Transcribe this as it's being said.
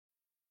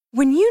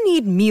When you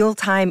need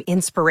mealtime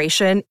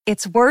inspiration,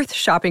 it's worth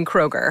shopping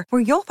Kroger,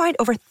 where you'll find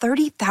over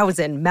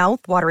 30,000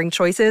 mouth-watering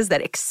choices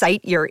that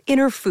excite your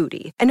inner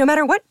foodie. And no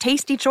matter what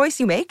tasty choice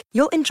you make,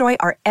 you'll enjoy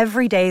our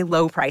everyday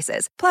low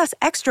prices, plus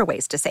extra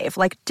ways to save,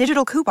 like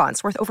digital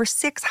coupons worth over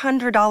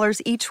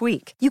 $600 each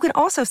week. You can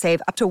also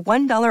save up to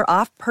 $1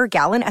 off per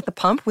gallon at the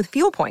pump with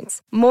fuel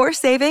points. More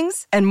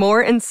savings and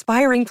more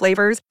inspiring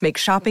flavors make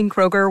shopping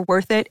Kroger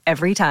worth it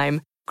every time.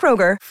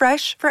 Kroger,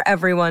 fresh for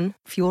everyone.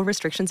 Fuel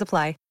restrictions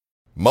apply.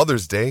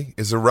 Mother's Day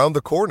is around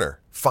the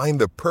corner.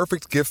 Find the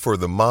perfect gift for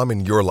the mom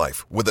in your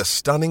life with a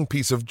stunning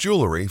piece of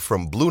jewelry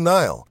from Blue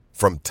Nile.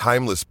 From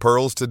timeless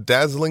pearls to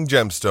dazzling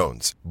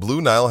gemstones,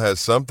 Blue Nile has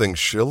something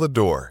she'll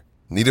adore.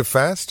 Need it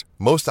fast?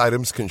 Most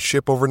items can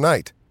ship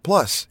overnight.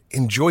 Plus,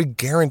 enjoy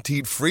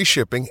guaranteed free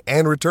shipping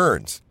and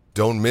returns.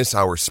 Don't miss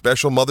our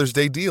special Mother's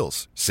Day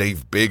deals.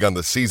 Save big on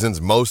the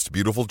season's most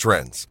beautiful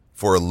trends.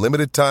 For a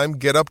limited time,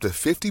 get up to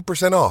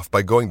 50% off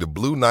by going to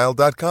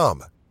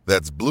BlueNile.com.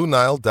 That's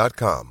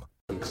BlueNile.com.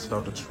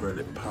 Celtics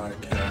Reddit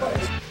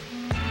podcast.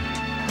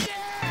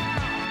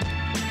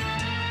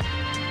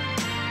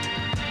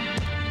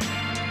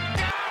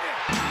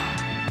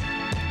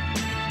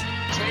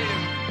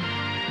 Tatum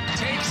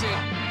takes it,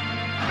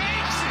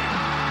 makes it.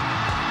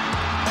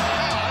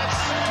 Oh,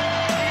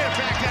 you gotta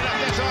back that up.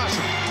 That's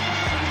awesome.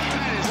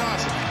 That is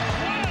awesome.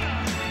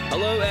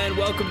 Hello and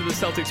welcome to the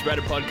Celtics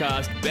Reddit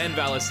podcast. Ben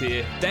Vallis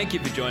here. Thank you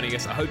for joining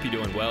us. I hope you're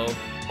doing well.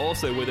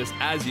 Also with us,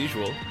 as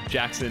usual,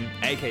 Jackson,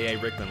 aka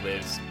Rickman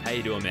Lives. How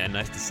you doing, man?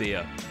 Nice to see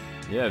you.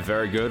 Yeah,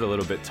 very good. A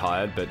little bit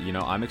tired, but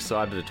I'm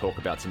excited to talk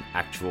about some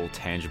actual,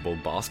 tangible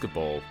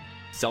basketball,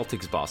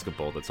 Celtics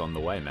basketball that's on the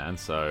way, man.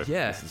 So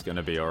This is going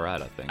to be all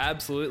right, I think.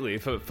 Absolutely.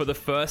 For the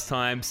first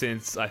time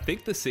since I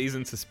think the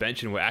season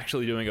suspension, we're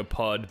actually doing a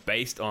pod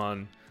based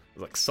on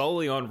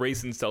solely on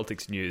recent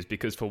Celtics news,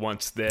 because for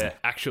once there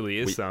actually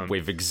is some.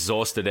 We've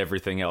exhausted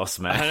everything else,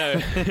 man. I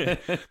know.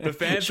 The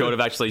fans short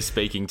of actually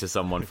speaking to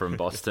someone from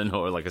Boston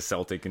or like a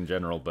Celtic in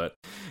general, but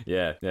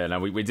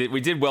we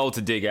did well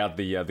to dig out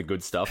the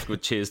good stuff.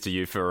 Good cheers to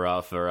you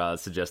for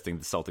suggesting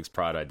the Celtics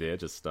Pride idea.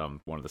 Just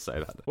wanted to say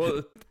that.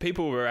 Well,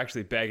 people were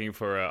actually begging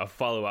for a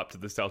follow up to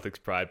the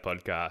Celtics Pride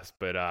podcast,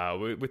 but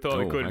we thought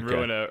we couldn't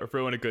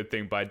ruin a good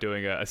thing by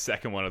doing a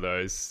second one of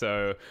those.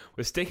 So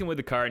we're sticking with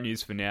the current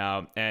news for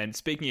now. And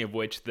speaking of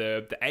which,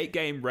 the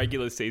 8-game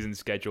regular season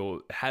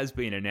schedule has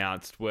been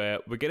announced, where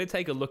we're going to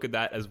take a look at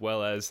that, as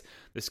well as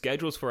the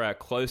schedules for our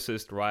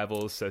closest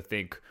rivals. So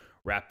think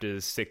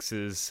Raptors,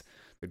 Sixers,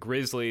 the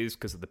Grizzlies,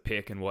 because of the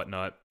pick and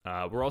whatnot.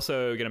 We're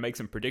also going to make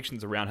some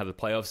predictions around how the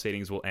playoff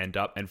seedings will end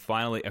up. And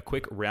finally, a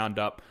quick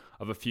roundup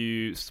of a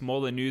few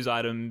smaller news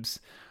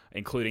items,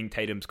 including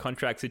Tatum's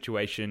contract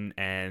situation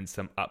and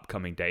some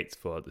upcoming dates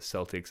for the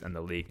Celtics and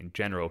the league in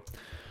general.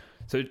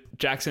 So,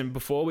 Jackson,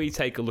 before we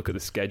take a look at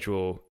the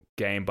schedule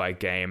game by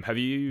game, have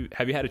you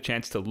had a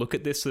chance to look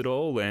at this at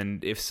all?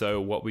 And if so,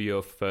 what were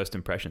your first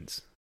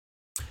impressions?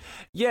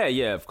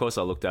 Yeah, of course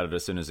I looked at it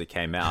as soon as it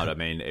came out. I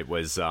mean, it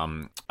was,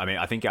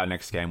 I think our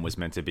next game was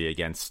meant to be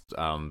against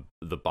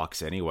the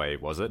Bucks anyway,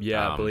 was it?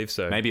 Yeah, I believe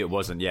so. Maybe it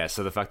wasn't, yeah.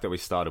 So the fact that we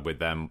started with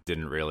them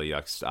didn't really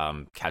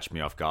catch me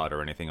off guard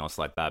or anything else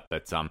like that.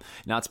 But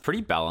now it's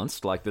pretty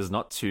balanced. Like, there's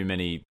not too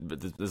many,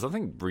 there's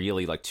nothing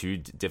really like too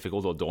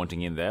difficult or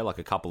daunting in there. Like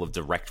a couple of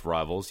direct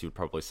rivals, you'd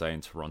probably say,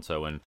 in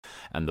Toronto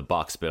and the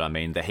Bucks. But I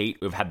mean, the Heat,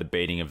 we've had the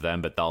beating of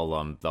them, but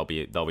they'll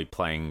be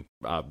playing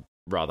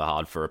rather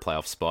hard for a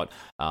playoff spot.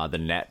 The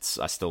Nets,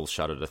 I still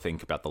shudder to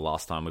think about the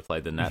last time we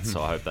played the Nets, so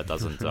I hope that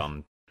doesn't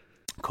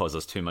cause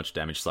us too much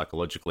damage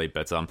psychologically.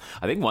 But I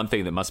think one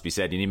thing that must be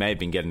said, and you may have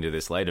been getting to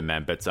this later,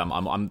 man, but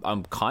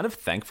I'm kind of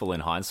thankful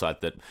in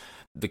hindsight that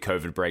the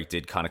COVID break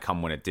did kind of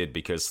come when it did,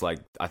 because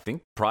I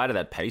think prior to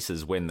that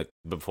Pacers win,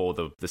 before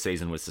the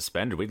season was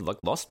suspended, we'd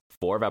lost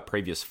 4 of our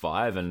previous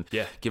 5 and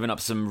given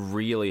up some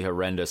really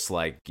horrendous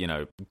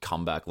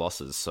comeback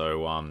losses.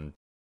 So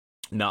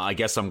no, I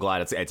guess I'm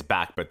glad it's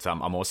back, but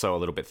I'm also a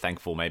little bit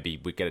thankful maybe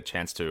we get a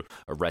chance to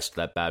arrest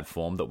that bad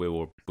form that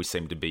we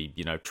seem to be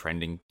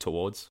trending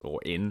towards, or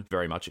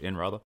very much in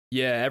rather.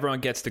 Yeah, everyone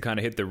gets to kind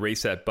of hit the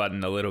reset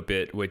button a little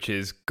bit, which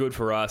is good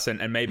for us,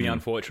 and maybe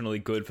unfortunately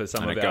good for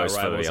some of our rivals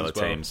for the other as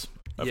well. teams.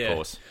 Of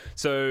course.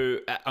 So,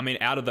 I mean,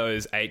 out of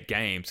those 8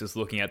 games, just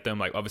looking at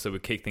them, obviously we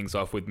kick things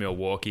off with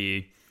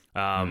Milwaukee.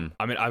 I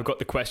mean, I've got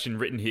the question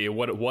written here.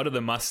 What are the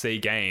must-see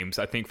games?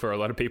 I think for a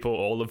lot of people,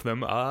 all of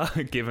them are,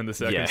 given the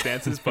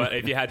circumstances. Yeah. But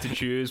if you had to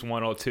choose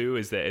 1 or 2,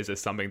 is there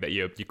something that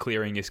you're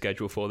clearing your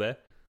schedule for there?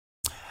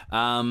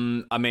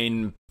 I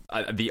mean,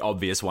 the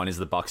obvious one is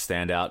the Bucks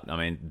standout. I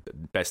mean,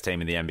 best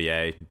team in the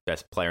NBA,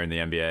 best player in the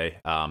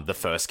NBA. The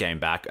first game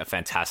back, a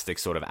fantastic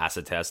sort of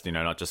acid test,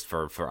 not just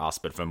for us,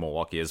 but for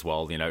Milwaukee as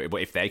well.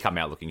 If they come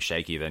out looking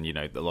shaky, then,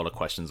 a lot of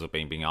questions are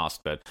being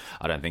asked, but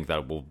I don't think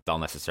they'll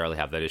necessarily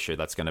have that issue.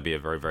 That's going to be a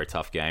very, very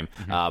tough game.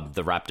 Mm-hmm.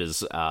 The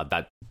Raptors,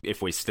 that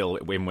if we still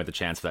win with a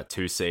chance for that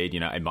 2 seed,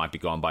 it might be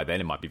gone by then.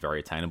 It might be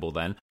very attainable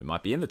then. It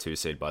might be in the 2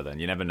 seed by then.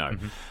 You never know.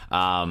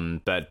 Mm-hmm.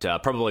 But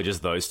probably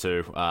just those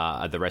 2.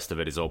 The rest of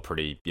it is all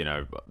pretty,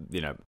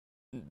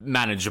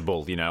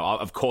 manageable.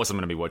 Of course I'm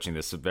going to be watching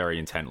this very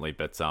intently,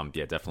 but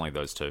yeah, definitely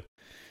those two.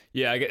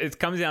 Yeah, it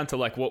comes down to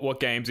like what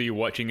games are you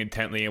watching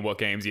intently and what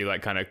games are you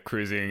like kind of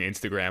cruising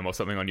Instagram or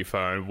something on your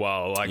phone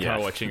while kind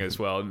of watching as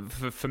well.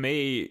 For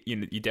me,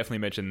 you definitely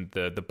mentioned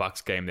the Bucks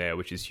game there,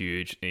 which is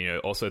huge.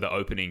 Also the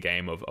opening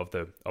game of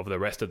the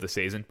rest of the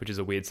season, which is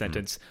a weird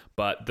sentence,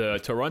 but the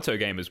Toronto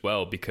game as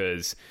well,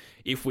 because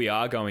if we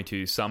are going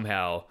to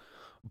somehow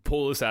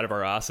pull us out of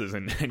our asses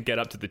and get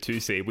up to the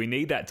 2 seed, we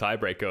need that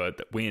tiebreaker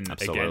win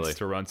against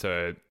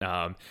Toronto.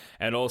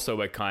 And also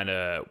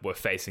we're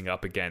facing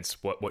up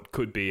against what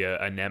could be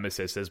a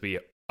nemesis as we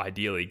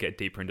ideally get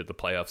deeper into the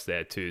playoffs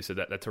there too. So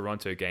that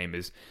Toronto game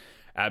is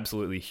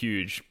absolutely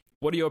huge.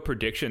 What are your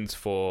predictions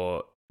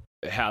for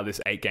how this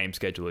 8-game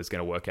schedule is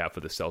going to work out for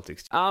the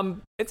Celtics?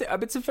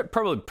 It's a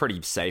probably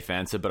pretty safe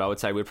answer, but I would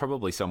say we're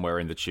probably somewhere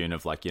in the tune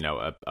of like,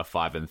 a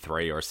 5-3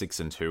 or a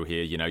 6-2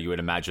 here. You would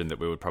imagine that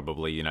we would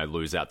probably,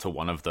 lose out to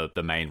one of the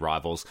main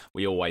rivals.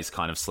 We always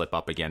kind of slip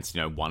up against,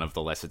 one of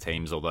the lesser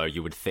teams, although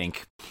you'd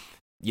think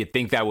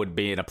that would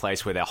be in a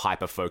place where they're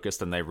hyper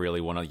focused and they really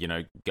want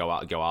to,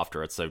 go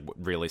after it. So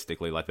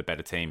realistically, like the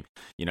better team,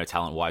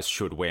 talent wise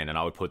should win. And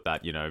I would put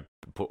that,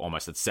 put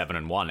almost at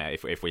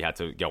 7-1 if we had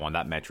to go on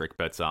that metric.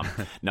 But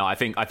no, I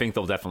think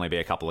there'll definitely be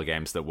a couple of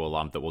games that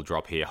will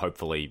drop here.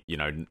 Hopefully,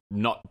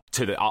 not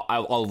to the.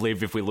 I'll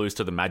live if we lose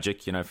to the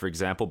Magic, for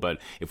example.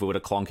 But if we were to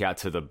clonk out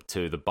to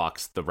the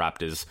Bucks, the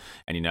Raptors,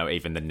 and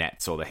even the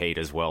Nets or the Heat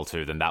as well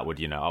too, then that would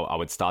I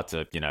would start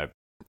to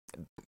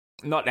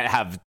not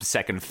have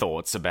second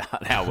thoughts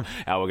about how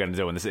we're going to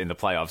do in the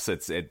playoffs.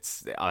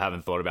 It's I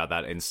haven't thought about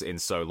that in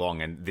so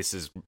long, and this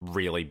is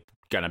really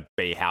going to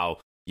be how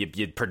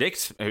you'd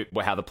predict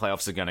how the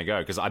playoffs are going to go.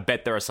 Because I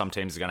bet there are some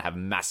teams that are going to have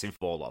massive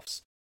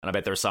fall-offs, and I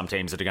bet there are some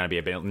teams that are going to be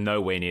a bit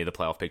nowhere near the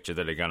playoff picture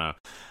that are going to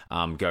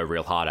go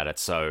real hard at it.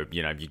 So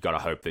you've got to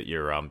hope that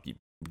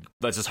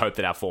let's just hope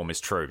that our form is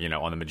true,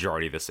 on the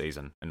majority of the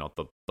season and not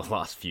the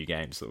last few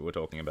games that we're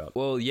talking about.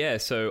 Well, yeah,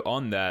 so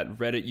on that,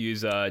 Reddit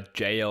user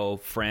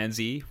JL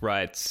Franzi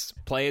writes,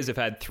 players have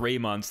had 3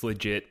 months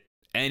legit.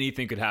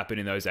 Anything could happen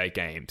in those 8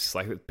 games.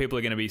 Like, people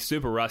are going to be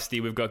super rusty.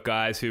 We've got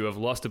guys who have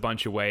lost a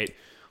bunch of weight.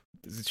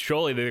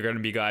 Surely there are going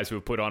to be guys who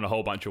have put on a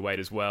whole bunch of weight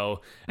as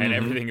well, and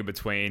everything in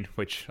between,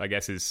 which I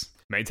guess is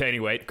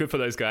maintaining weight. Good for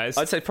those guys.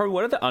 I'd say probably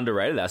one of the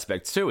underrated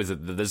aspects too is that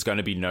there's going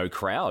to be no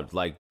crowd.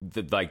 Like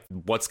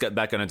what's that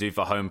going to do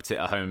for home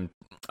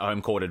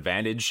court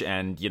advantage,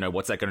 and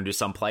what's that going to do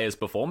some players'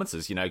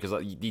 performances? Because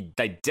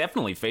they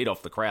definitely feed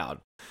off the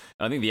crowd.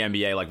 And I think the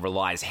NBA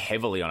relies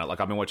heavily on it.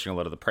 Like, I've been watching a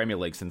lot of the Premier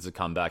League since it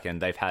come back,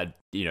 and they've had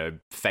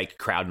fake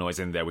crowd noise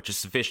in there, which is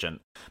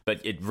sufficient,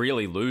 but it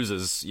really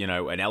loses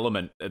an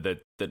element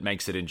that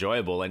makes it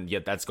enjoyable, and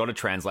yet that's got to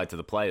translate to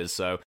the players.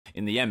 So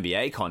in the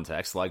NBA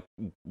context, like,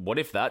 what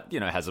if that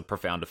has a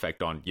profound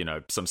effect on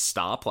some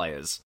star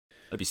players?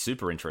 That'd be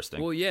super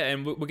interesting. Well, yeah,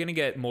 and we're going to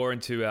get more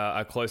into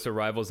our closer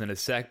rivals in a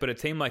sec, but a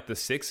team like the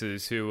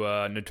Sixers, who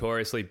are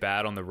notoriously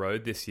bad on the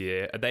road this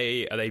year, are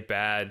they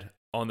bad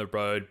on the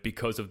road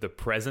because of the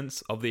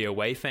presence of the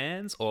away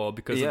fans, or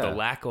because of the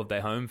lack of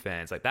their home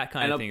fans? Like, that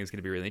kind of thing is going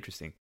to be really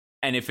interesting.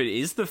 And if it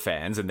is the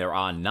fans and there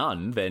are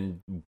none,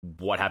 then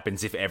what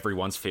happens if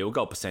everyone's field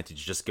goal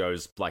percentage just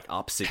goes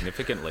up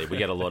significantly? We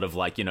get a lot of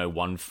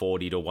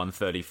 140 to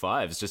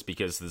 135s just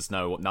because there's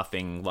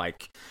nothing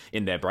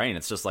in their brain.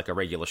 It's just like a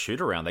regular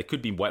shoot around. They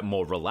could be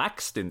more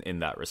relaxed in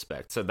that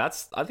respect. So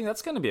I think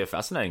that's going to be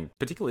fascinating,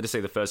 particularly to see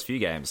the first few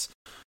games,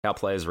 how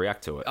players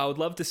react to it. I would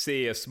love to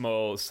see a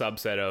small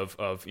subset of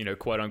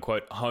quote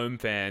unquote home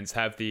fans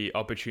have the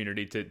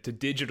opportunity to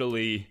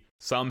digitally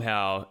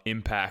somehow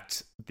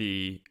impact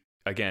the,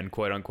 again,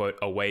 quote unquote,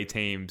 away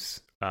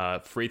teams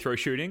free throw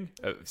shooting.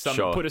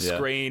 Put a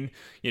screen,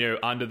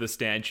 under the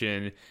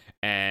stanchion,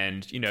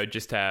 and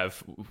just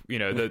have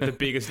the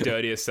biggest,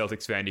 dirtiest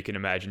Celtics fan you can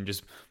imagine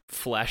just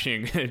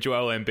flashing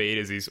Joel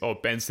Embiid or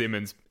Ben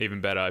Simmons,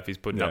 even better if he's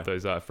putting up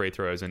those free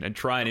throws, and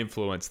try and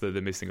influence the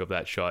missing of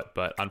that shot.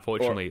 But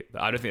unfortunately,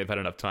 I don't think they've had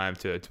enough time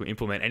to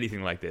implement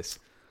anything like this.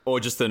 Or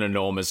just an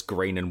enormous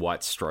green and white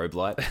strobe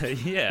light.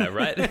 Yeah,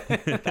 right?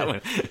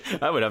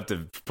 that would have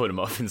to put him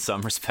off in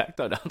some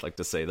respect. I'd like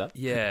to see that.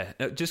 Yeah.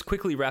 Just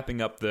quickly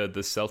wrapping up the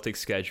Celtics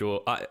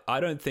schedule, I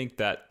don't think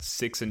that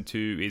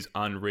 6-2 is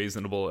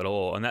unreasonable at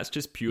all. And that's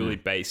just purely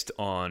based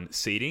on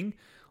seeding.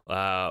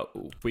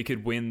 We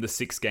could win the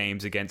 6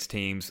 games against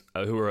teams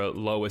who are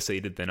lower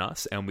seeded than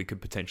us, and we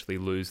could potentially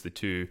lose the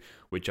 2,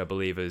 which I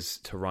believe is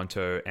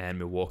Toronto and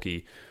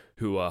Milwaukee,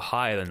 who are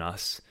higher than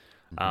us.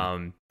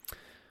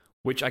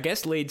 Which I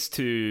guess leads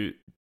to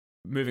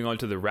moving on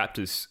to the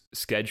Raptors'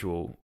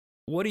 schedule.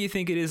 What do you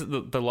think it is,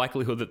 the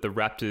likelihood that the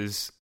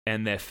Raptors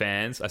and their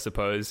fans, I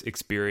suppose,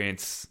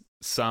 experience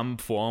some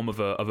form of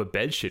a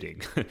bed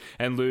shitting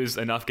and lose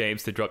enough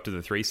games to drop to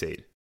the 3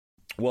 seed?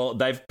 Well,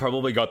 they've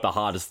probably got the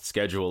hardest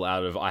schedule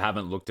out of... I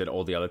haven't looked at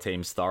all the other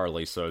teams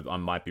thoroughly, so I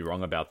might be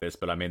wrong about this,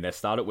 but I mean, they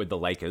started with the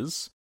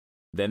Lakers,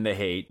 then the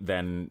Heat,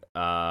 then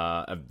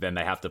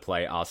they have to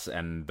play us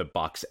and the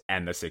Bucks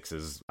and the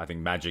Sixers. I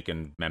think Magic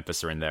and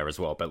Memphis are in there as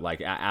well. But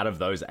like out of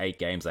those 8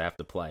 games they have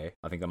to play,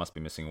 I think they must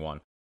be missing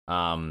one.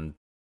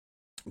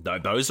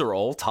 Those are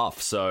all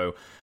tough. So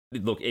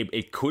look,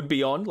 it could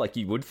be on. Like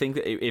you would think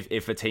that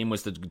if a team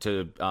was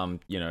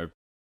to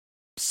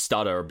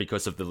stutter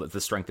because of the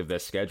strength of their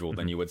schedule,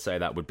 then you would say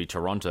that would be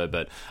Toronto.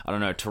 But I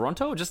don't know,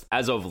 Toronto, just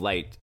as of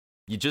late,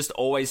 you just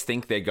always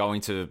think they're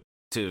going to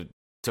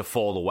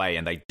fall away,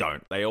 and they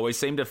don't. They always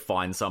seem to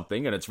find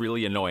something, and it's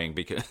really annoying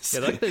because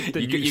like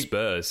the new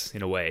Spurs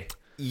in a way.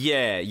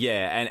 Yeah,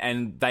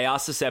 and they are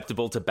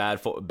susceptible to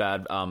bad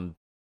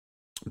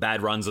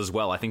runs as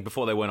well. I think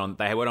before they went on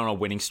a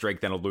winning streak,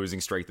 then a losing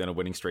streak, then a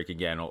winning streak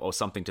again, or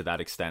something to that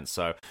extent.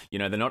 So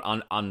they're not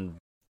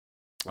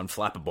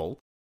unflappable,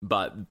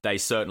 but they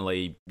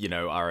certainly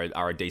are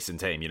a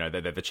decent team.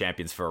 They're the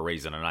champions for a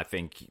reason, and I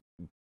think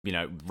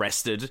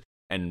rested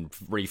and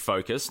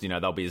refocused,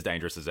 they'll be as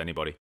dangerous as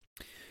anybody.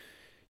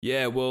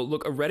 Yeah, well,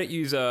 look, a Reddit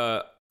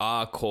user,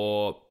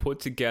 rcore, put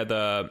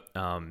together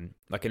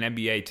like an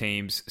NBA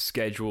team's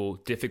schedule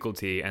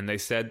difficulty, and they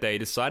said they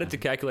decided to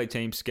calculate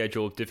team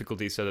schedule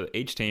difficulty so that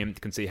each team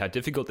can see how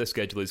difficult their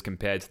schedule is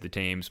compared to the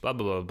teams, blah,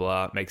 blah, blah,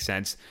 blah. Makes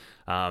sense.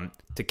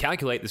 To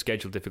calculate the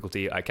schedule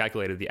difficulty, I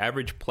calculated the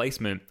average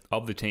placement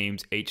of the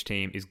teams each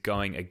team is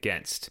going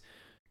against.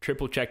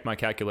 Triple checked my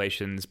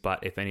calculations, but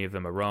if any of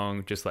them are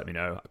wrong, just let me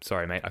know.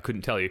 Sorry, mate, I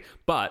couldn't tell you.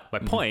 But my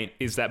point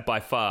is that by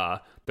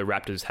far, the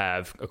Raptors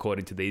have,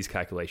 according to these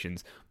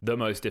calculations, the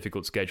most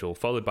difficult schedule,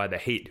 followed by the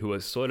Heat, who are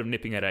sort of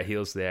nipping at our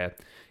heels there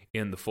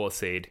in the 4th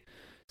seed.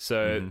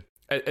 So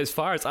as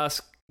far as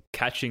us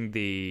catching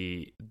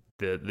the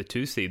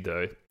 2 seed,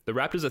 though, the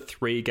Raptors are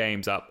 3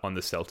 games up on the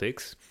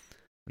Celtics.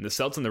 And the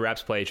Celtics and the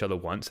Raps play each other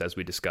once, as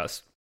we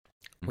discussed.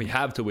 We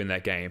have to win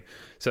that game.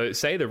 So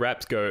say the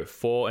Raps go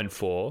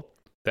 4-4.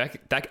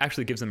 That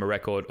actually gives them a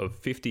record of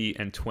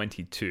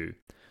 50-22.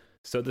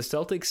 So the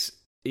Celtics,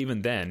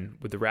 even then,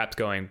 with the Raps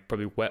going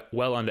probably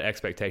well under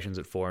expectations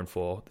at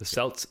 4-4, the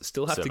Celtics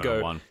still have to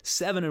go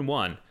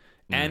 7-1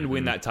 and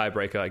win that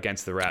tiebreaker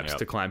against the Raps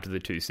to climb to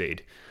the 2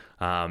 seed.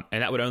 And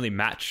that would only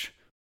match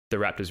the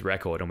Raptors'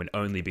 record and would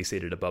only be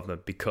seated above them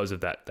because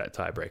of that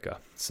tiebreaker.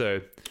 So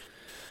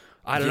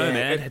I don't know,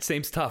 man. It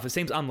seems tough. It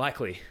seems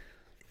unlikely.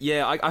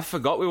 Yeah, I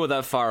forgot we were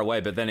that far away,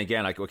 but then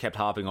again, we kept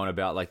harping on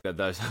about like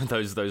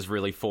those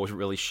really 4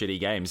 really shitty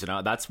games.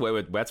 That's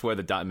where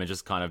the damage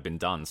has kind of been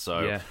done.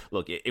 So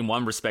look, in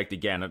one respect,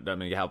 again, I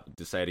mean, help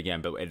to say it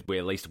again, but at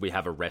least we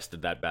have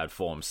arrested that bad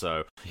form.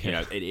 So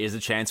it is a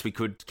chance we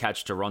could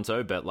catch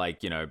Toronto, but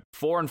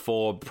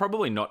 4-4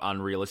 probably not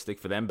unrealistic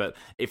for them. But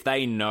if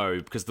they know,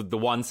 because the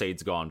 1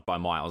 seed's gone by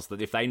miles,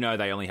 that if they know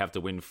they only have to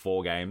win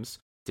 4 games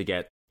to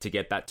get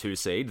that 2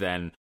 seed,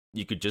 then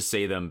you could just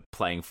see them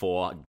playing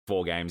four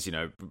games,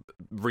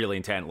 really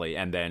intently,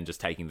 and then just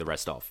taking the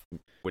rest off,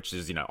 which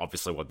is,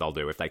 obviously what they'll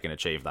do if they can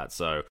achieve that.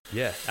 So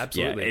yeah,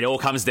 absolutely. Yeah, it all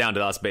comes down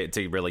to us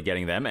to really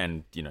getting them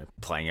and,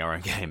 playing our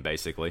own game,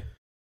 basically.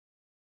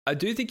 I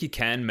do think you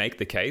can make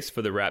the case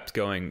for the Raps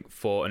going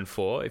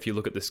 4-4 if you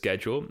look at the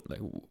schedule.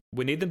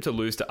 We need them to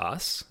lose to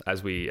us,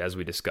 as we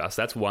discussed.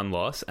 That's 1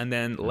 loss, and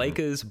then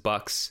Lakers,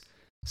 Bucks,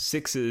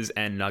 Sixers,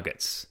 and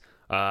Nuggets.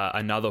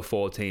 Another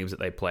 4 teams that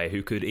they play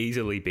who could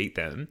easily beat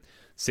them.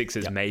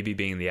 Sixers maybe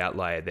being the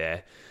outlier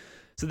there.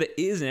 So there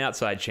is an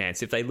outside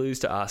chance if they lose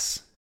to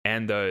us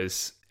and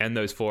those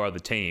 4 other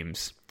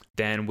teams,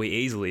 then we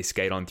easily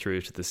skate on through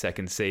to the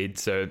 2nd seed.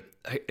 So,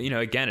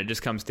 again, it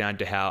just comes down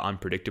to how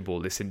unpredictable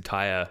this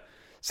entire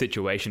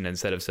situation and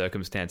set of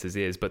circumstances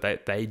is. But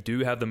they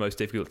do have the most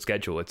difficult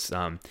schedule. It's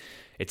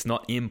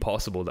not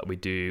impossible that we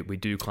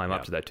do climb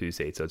up to that 2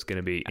 seed. So it's going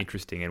to be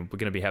interesting, and we're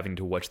going to be having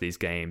to watch these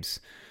games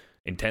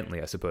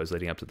intently, I suppose,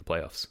 leading up to the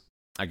playoffs.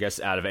 I guess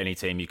out of any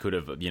team you could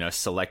have,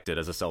 selected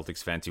as a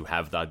Celtics fan to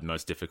have that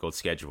most difficult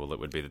schedule, it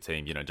would be the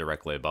team,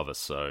 directly above us.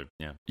 So,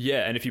 yeah.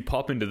 Yeah, and if you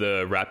pop into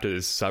the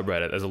Raptors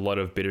subreddit, there's a lot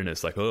of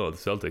bitterness, like, oh, the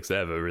Celtics, they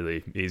have a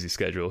really easy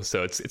schedule.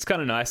 So it's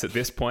kind of nice at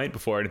this point,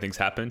 before anything's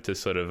happened, to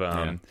sort of,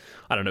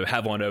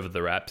 have one over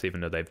the Raps,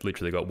 even though they've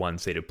literally got 1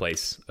 seated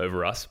place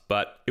over us.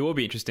 But it will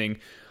be interesting.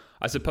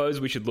 I suppose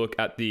we should look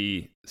at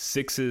the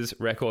Sixers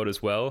record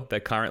as well.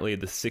 They're currently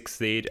the 6th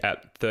seed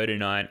at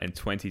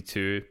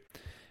 39-22.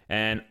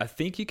 And I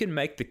think you can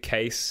make the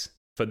case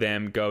for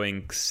them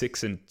going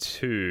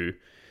 6-2.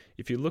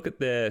 If you look at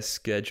their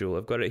schedule,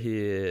 I've got it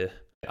here.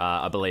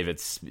 I believe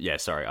it's,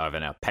 over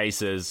now.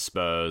 Pacers,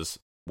 Spurs,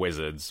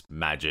 Wizards,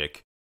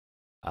 Magic,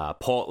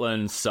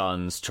 Portland,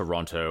 Suns,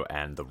 Toronto,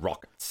 and the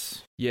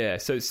Rockets. Yeah,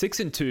 so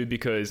 6-2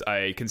 because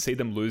I can see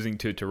them losing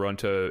to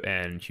Toronto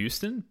and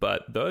Houston,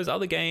 but those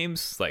other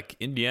games, like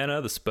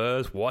Indiana, the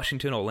Spurs,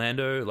 Washington,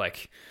 Orlando,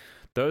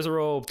 those are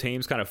all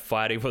teams kind of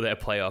fighting for their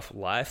playoff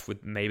life,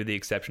 with maybe the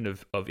exception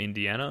of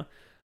Indiana.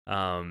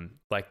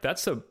 Like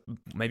that's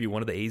maybe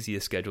one of the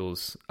easiest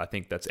schedules I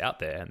think that's out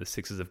there, and the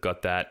Sixers have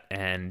got that.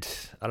 And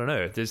I don't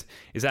know, is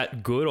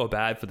that good or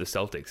bad for the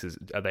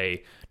Celtics? Are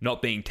they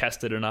not being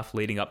tested enough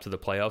leading up to the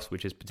playoffs,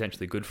 which is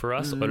potentially good for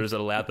us, or does it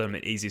allow them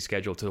an easy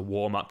schedule to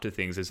warm up to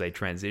things as they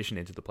transition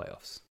into the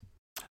playoffs?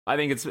 I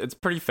think it's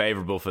pretty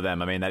favorable for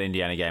them. I mean, that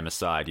Indiana game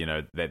aside,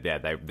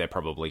 they're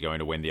probably going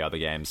to win the other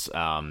games.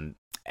 And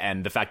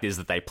the fact is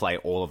that they play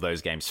all of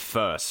those games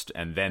first,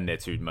 and then the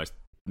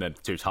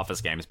two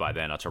toughest games by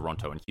then are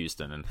Toronto and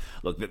Houston. And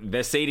look,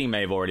 their seeding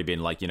may have already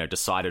been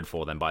decided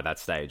for them by that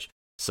stage.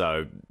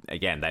 So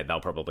again,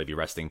 they'll probably be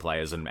resting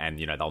players, and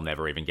they'll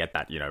never even get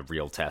that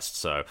real test.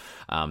 So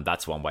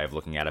that's one way of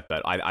looking at it.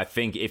 But I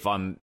think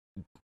even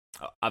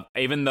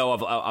though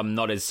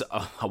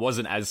I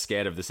wasn't as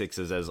scared of the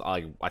Sixers as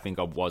I think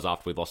I was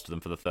after we lost to them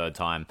for the third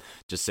time,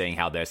 just seeing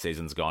how their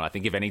season's gone. I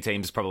think if any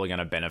team's probably going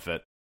to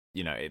benefit,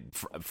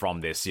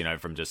 from this,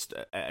 from just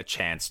a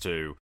chance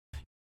to,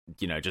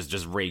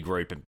 just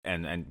regroup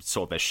and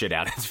sort their shit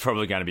out, it's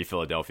probably going to be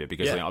Philadelphia,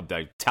 because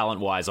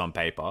talent-wise on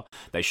paper,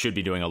 they should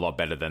be doing a lot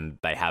better than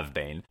they have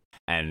been.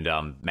 And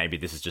maybe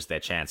this is just their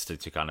chance to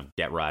kind of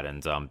get right.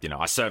 And,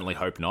 I certainly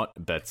hope not.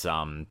 But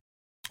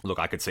look,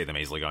 I could see them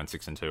easily going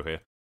 6-2 here.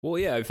 Well,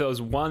 yeah, if there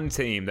was one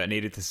team that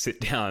needed to sit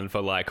down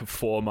for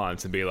 4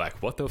 months and be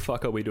like, what the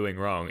fuck are we doing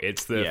wrong?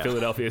 It's the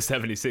Philadelphia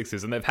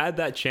 76ers. And they've had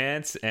that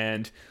chance.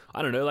 And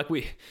I don't know,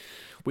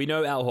 we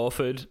know Al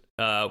Horford.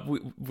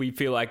 We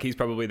feel like he's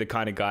probably the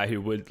kind of guy who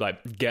would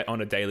get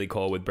on a daily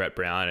call with Brett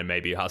Brown and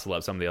maybe hustle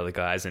up some of the other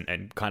guys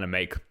and kind of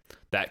make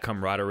that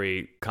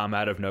camaraderie come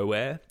out of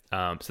nowhere.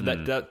 So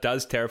that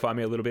does terrify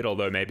me a little bit,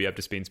 although maybe I've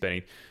just been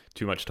spending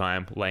too much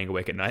time laying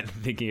awake at night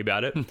thinking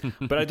about it.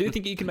 But I do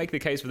think you can make the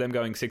case for them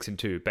going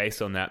 6-2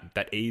 based on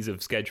that ease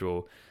of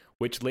schedule,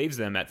 which leaves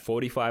them at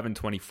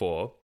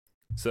 45-24.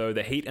 So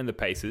the Heat and the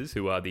Pacers,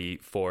 who are the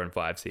 4 and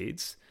 5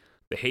 seeds,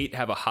 the Heat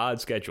have a hard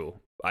schedule.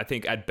 I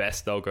think at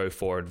best they'll go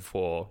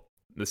 4-4.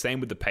 The same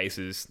with the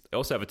Pacers. They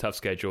also have a tough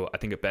schedule. I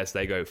think at best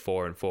they go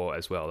 4-4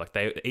 as well.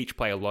 They each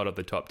play a lot of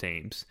the top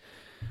teams.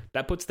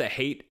 That puts the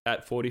Heat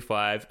at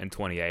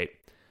 45-28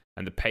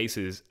 and the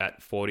Pacers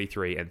at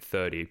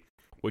 43-30,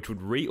 which would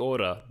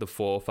reorder the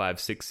 4, 5,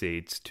 6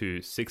 seeds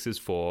to Sixers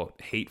 4,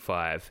 Heat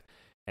 5,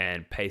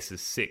 and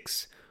Pacers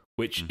 6,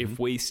 which if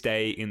we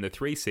stay in the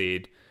 3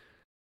 seed,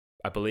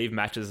 I believe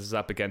matches us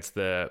up against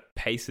the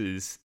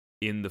Pacers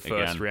in the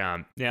first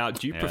round. Now,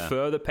 do you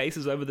prefer the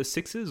Pacers over the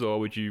Sixers,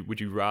 or would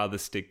you rather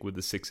stick with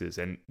the Sixers?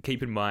 And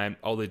keep in mind,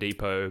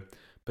 Oladipo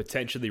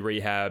potentially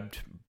rehabbed,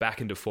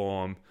 back into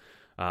form,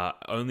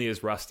 only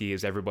as rusty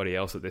as everybody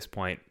else at this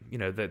point.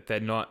 They're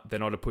not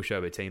a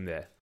pushover team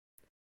there.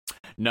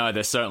 No,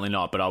 they're certainly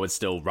not, but I would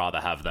still rather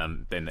have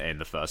them in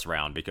the first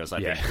round, because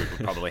I think we would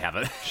probably have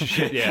it.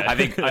 I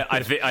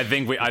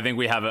think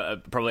we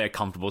have probably a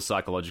comfortable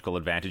psychological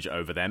advantage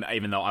over them,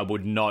 even though I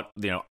would not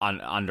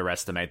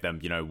underestimate them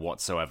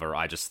whatsoever.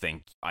 I just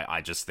think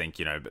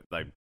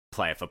like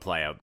player for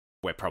player,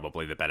 we're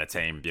probably the better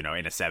team, in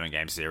a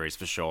 7-game series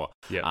for sure.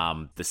 Yep.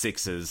 The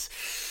Sixers,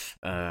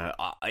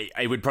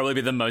 it would probably be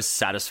the most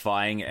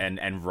satisfying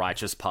and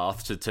righteous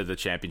path to the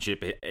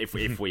championship if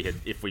we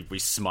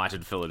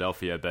smited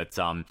Philadelphia. But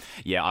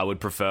I would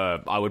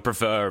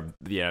prefer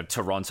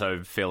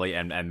Toronto, Philly,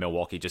 and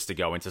Milwaukee just to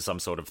go into some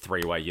sort of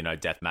 3-way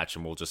death match,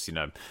 and we'll just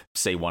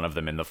see one of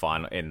them in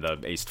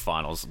the East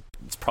Finals.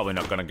 It's probably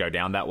not going to go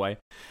down that way,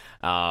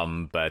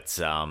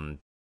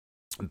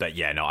 But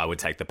yeah, no, I would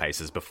take the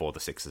Pacers before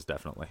the Sixers,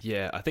 definitely.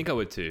 Yeah, I think I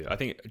would too. I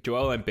think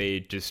Joel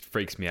Embiid just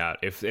freaks me out.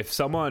 If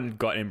someone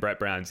got in Brett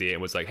Brown's ear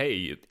and was like,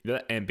 hey,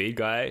 that Embiid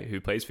guy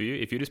who plays for you,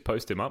 if you just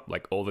post him up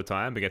all the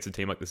time against a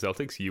team like the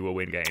Celtics, you will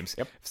win games.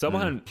 Yep. If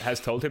someone has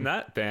told him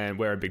that, then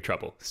we're in big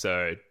trouble.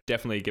 So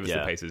definitely give us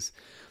the Pacers.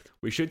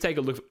 We should take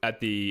a look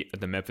at the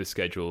Memphis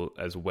schedule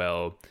as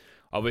well.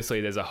 Obviously,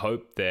 there's a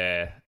hope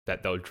there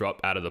that they'll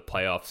drop out of the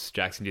playoffs.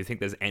 Jackson, do you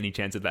think there's any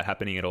chance of that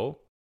happening at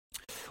all?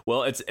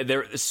 Well,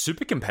 they're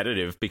super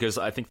competitive, because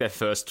I think their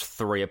first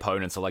 3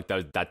 opponents are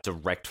that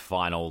direct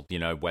final,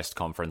 West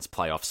Conference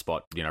playoff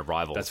spot,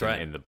 rivals. That's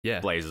right. in the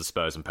Blazers,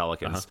 Spurs, and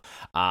Pelicans.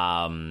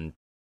 And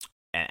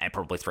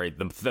probably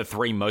the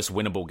 3 most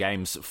winnable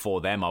games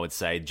for them, I would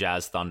say: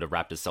 Jazz, Thunder,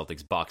 Raptors,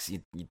 Celtics, Bucks.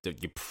 You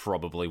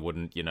probably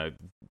wouldn't,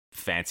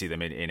 fancy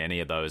them in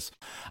any of those.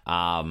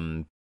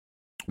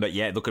 But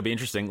yeah, look, it'd be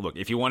interesting. Look,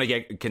 if you want to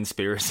get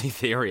conspiracy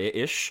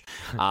theory-ish,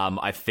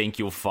 I think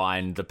you'll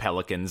find the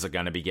Pelicans are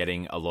going to be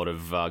getting a lot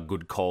of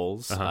good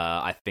calls.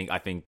 I think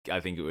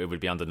it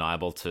would be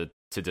undeniable to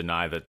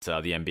deny that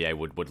the NBA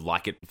would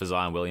like it for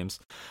Zion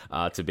Williams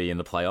to be in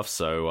the playoffs.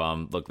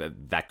 So look,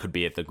 that could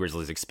be at the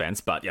Grizzlies'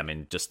 expense. But I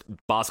mean, just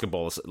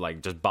basketball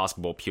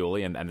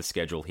purely, and the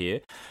schedule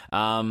here.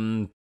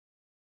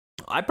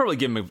 I'd probably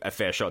give them a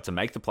fair shot to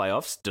make the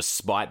playoffs,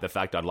 despite the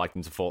fact I'd like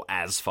them to fall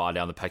as far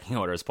down the pecking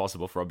order as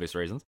possible for obvious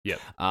reasons. Yeah.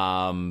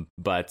 Hard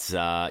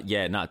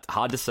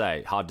to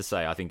say.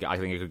 I think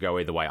it could go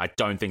either way. I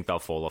don't think they'll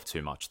fall off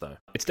too much, though.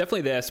 It's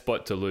definitely their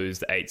spot to lose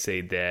the 8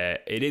 seed there.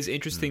 It is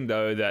interesting,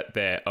 though, that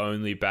their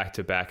only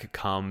back-to-back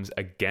comes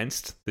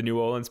against the New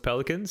Orleans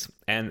Pelicans,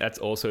 and that's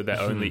also their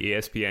only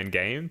ESPN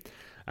game.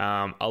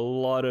 A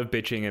lot of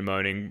bitching and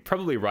moaning,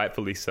 probably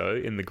rightfully so,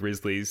 in the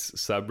Grizzlies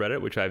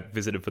subreddit, which I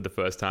visited for the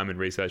first time in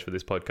research for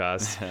this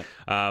podcast.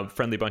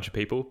 Friendly bunch of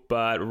people,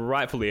 but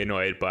rightfully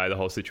annoyed by the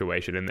whole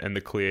situation and the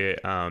clear,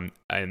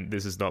 and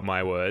this is not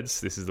my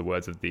words, this is the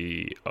words of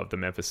the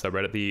Memphis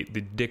subreddit,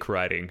 the dick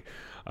riding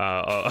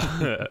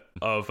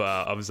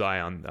of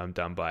Zion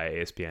done by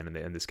ESPN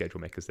and the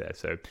schedule makers there.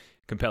 So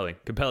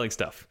compelling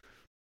stuff.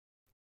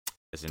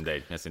 Yes,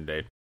 indeed.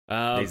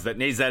 Needs that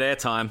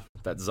airtime,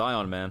 that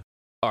Zion man.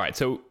 All right,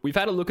 so we've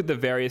had a look at the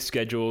various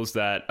schedules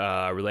that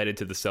are related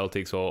to the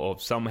Celtics or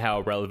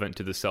somehow relevant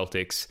to the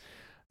Celtics.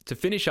 To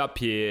finish up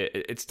here,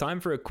 it's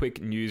time for a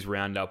quick news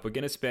roundup. We're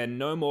going to spend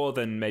no more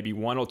than maybe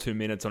 1 or 2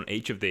 minutes on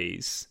each of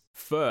these.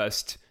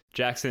 First,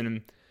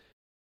 Jason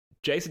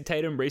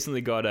Tatum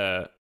recently got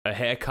a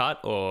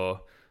haircut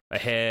or a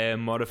hair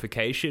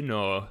modification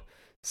or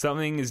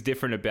something is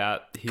different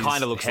about his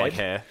kind of looks head. Like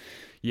hair.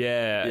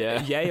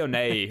 Yeah. Yay or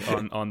nay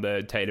on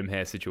the Tatum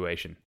hair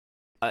situation?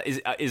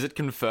 Is it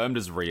confirmed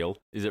as real?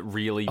 Is it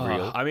really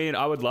real? I mean,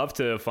 I would love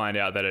to find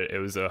out that it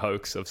was a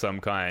hoax of some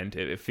kind.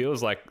 It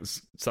feels like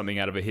something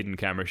out of a hidden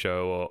camera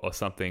show or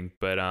something,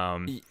 but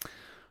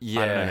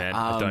yeah, I don't know, man.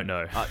 I don't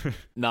know.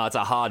 No, it's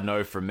a hard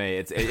no from me.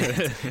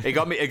 It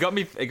got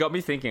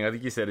me thinking. I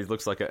think you said he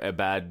looks like a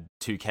bad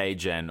 2K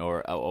gen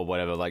or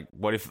whatever. Like,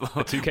 what if a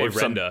 2K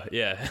render?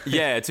 Yeah,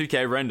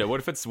 2K render. What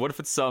if it's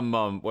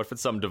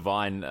some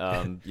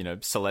divine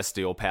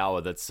celestial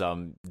power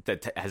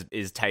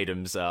is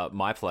Tatum's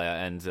my player,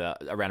 and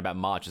around about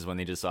March is when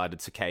they decided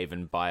to cave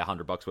and buy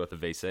 $100 worth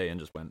of VC and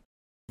just went.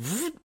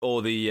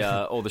 All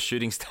the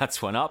shooting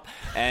stats went up,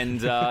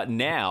 and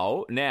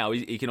now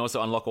he can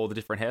also unlock all the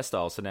different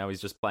hairstyles. So now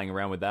he's just playing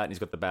around with that, and he's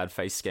got the bad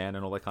face scan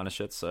and all that kind of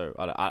shit. So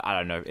I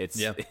don't know. It's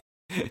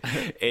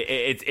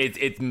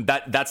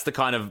that's the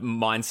kind of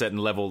mindset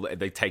and level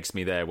that takes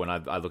me there when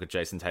I look at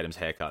Jason Tatum's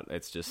haircut.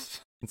 It's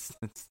just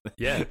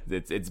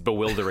it's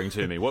bewildering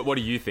to me. What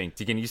do you think?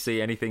 Can you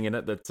see anything in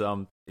it that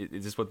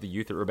is this what the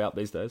youth are about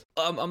these days?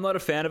 I'm not a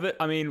fan of it.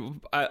 I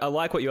mean, I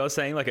like what you're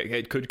saying. Like,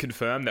 it could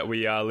confirm that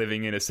we are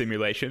living in a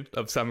simulation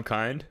of some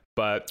kind.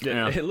 But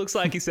it looks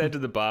like he said to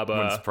the barber...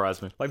 Wouldn't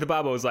surprise me. Like, the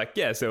barber was like,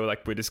 yeah, so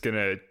like we're just going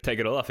to take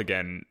it all off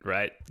again,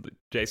 right,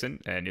 Jason?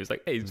 And he was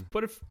like, hey,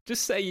 what if...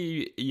 Just say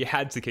you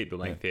had to keep the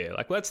length here.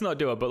 Like, let's not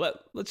do it,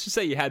 but let's just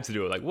say you had to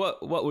do it. Like,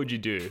 what would you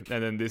do?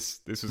 And then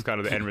this was kind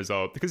of the end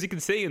result. Because you can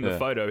see in the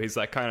photo, he's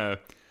like kind of...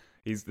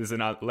 There's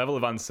a level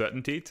of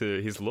uncertainty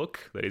to his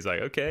look that he's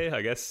like, okay,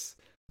 I guess,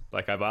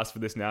 like, I've asked for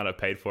this now and I've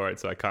paid for it,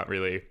 so I can't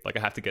really, like,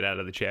 I have to get out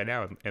of the chair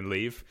now and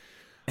leave.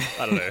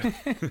 I don't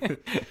know.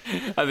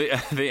 I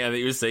think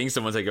he was seeing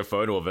someone take a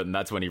photo of it, and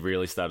that's when he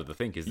really started to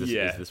think: Is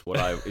this what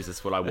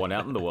I want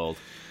out in the world?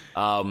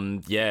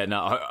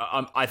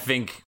 I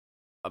think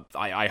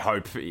I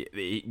hope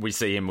we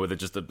see him with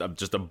just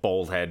a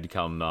bald head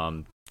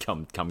come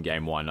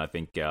game one. I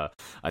think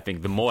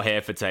the more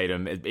hair for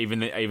Tatum,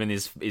 even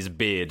his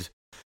beard,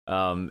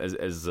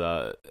 as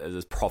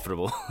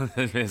profitable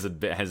as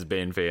it has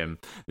been for him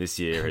this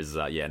year,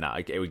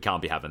 we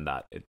can't be having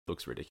that. It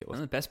looks ridiculous.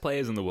 One of the best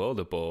players in the world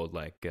are bald,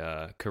 like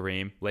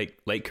Kareem,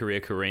 late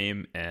career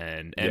Kareem,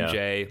 and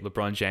MJ,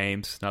 LeBron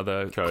James,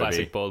 another Kobe.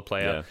 Classic bald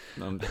player.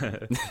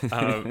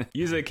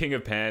 User King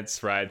of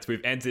Pants writes,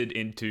 we've entered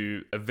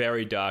into a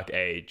very dark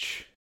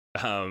age.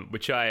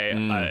 Which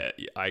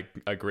I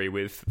agree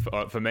with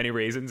for many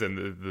reasons, and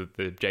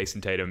the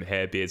Jason Tatum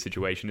hair beard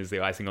situation is the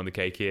icing on the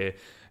cake here.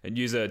 And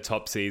user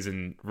Top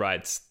Season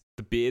writes,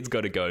 the beard's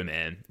got to go,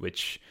 man,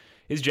 which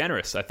is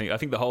generous. I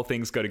think the whole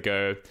thing's got to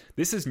go.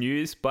 This is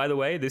news, by the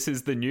way. This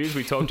is the news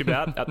we talked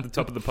about at the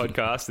top of the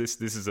podcast.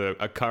 This is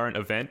a current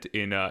event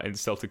in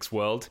Celtics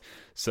world,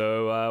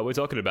 so we're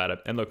talking about it.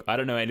 And look, I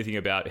don't know anything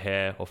about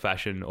hair or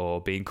fashion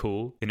or being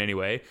cool in any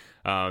way.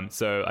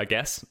 So I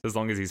guess as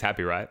long as he's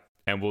happy, right?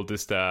 And we'll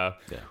just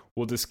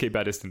keep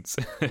our distance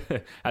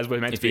as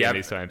we're meant to be in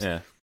these times.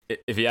 Yeah.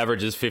 If he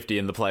averages 50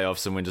 in the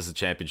playoffs and wins a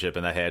championship,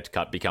 and that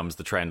haircut becomes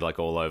the trend like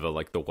all over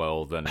like the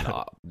world, then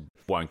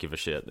won't give a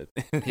shit.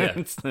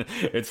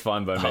 It's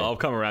fine by me. I'll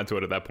come around to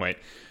it at that point.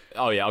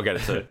 Oh yeah, I'll get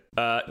it too.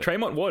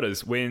 Tremont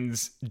Waters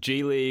wins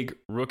G League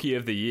Rookie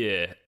of the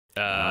Year.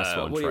 Nice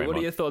one, what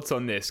are your thoughts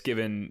on this,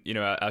 given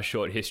our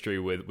short history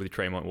with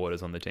Tremont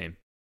Waters on the team?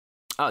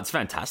 Oh, it's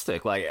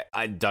fantastic. Like,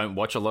 I don't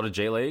watch a lot of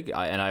G League,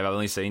 and I've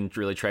only seen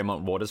really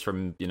Tremont Waters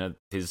from,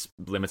 his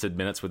limited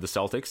minutes with the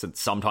Celtics. And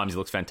sometimes he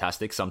looks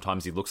fantastic.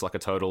 Sometimes he looks like a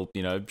total,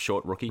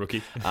 short rookie.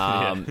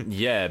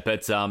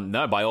 But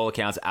no, by all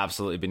accounts,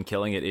 absolutely been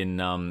killing it in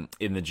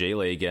the G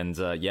League. And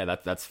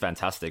that's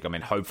fantastic. I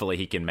mean, hopefully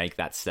he can make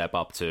that step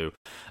up to,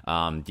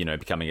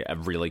 becoming a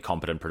really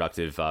competent,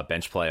 productive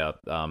bench player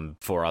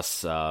for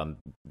us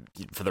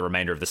for the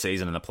remainder of the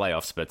season and the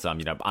playoffs. But,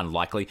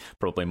 unlikely,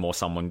 probably more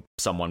someone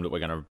that we're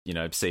going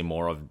to see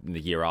more of in the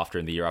year after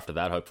and the year after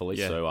that, hopefully.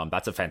 Yeah. So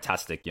that's a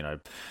fantastic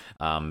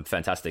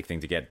fantastic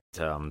thing to get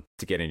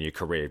in your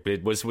career.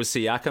 But was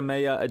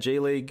Siakam a G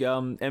League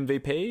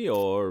MVP,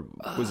 or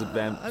was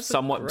it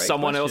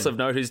someone else of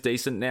note who's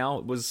decent now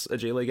was a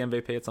G League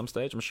MVP at some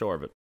stage? I'm sure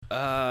of it.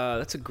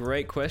 That's a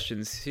great question.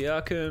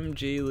 Siakam,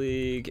 G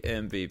League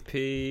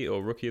MVP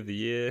or Rookie of the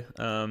Year?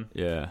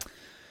 Yeah.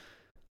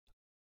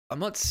 I'm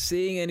not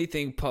seeing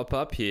anything pop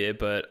up here,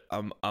 but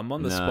I'm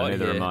on the spot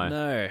here. Am I.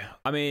 No,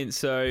 I mean,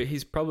 so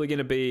he's probably going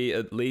to be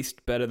at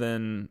least better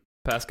than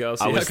Pascal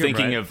Siakam.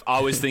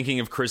 I was thinking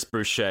of Chris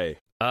Boucher.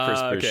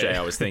 Boucher,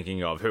 I was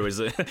thinking of, who I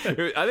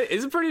think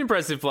is a pretty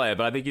impressive player,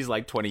 but I think he's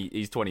like 20.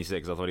 He's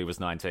 26. I thought he was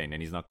 19,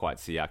 and he's not quite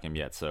Siakam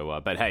yet. So,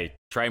 but hey,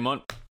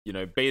 Tremont,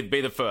 be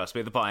the first,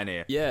 be the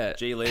pioneer. Yeah,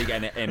 G League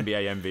and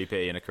NBA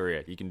MVP in a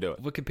career, you can do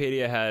it.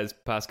 Wikipedia has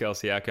Pascal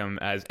Siakam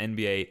as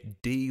NBA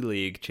D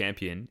League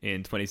champion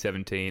in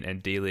 2017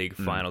 and D League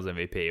Finals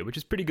MVP, which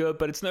is pretty good,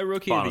 but it's no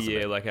Rookie of the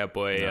Year like our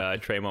boy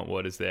Tremont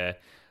Waters there.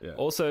 Yeah.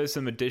 Also,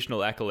 some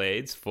additional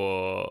accolades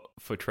for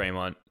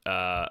Tremont.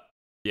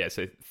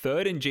 So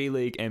third in G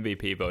League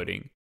MVP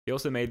voting. He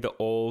also made the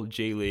All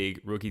G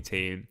League rookie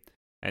team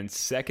and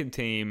second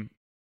team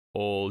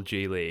All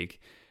G League.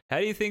 How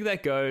do you think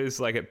that goes,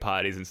 like at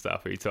parties and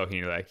stuff? Are you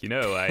talking like,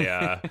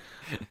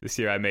 this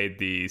year I made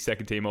the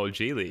second team All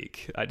G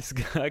League? I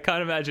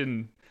can't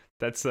imagine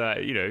that's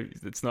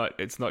it's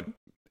not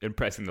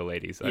impressing the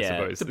ladies, I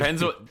suppose.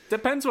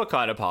 Depends what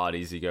kind of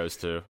parties he goes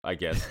to, I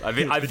guess. I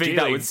think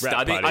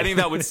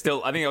that would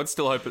still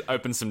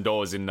open some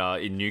doors in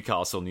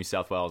Newcastle, New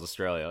South Wales,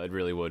 Australia. It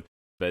really would.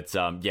 But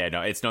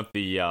it's not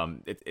the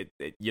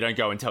you don't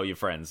go and tell your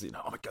friends,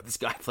 oh my god, this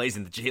guy plays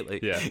in the G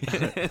League. Yeah.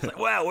 It's like,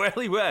 wow,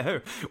 really?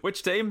 Where?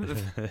 Which team?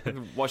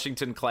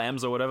 Washington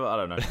Clams or whatever? I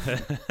don't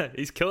know.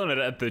 He's killing it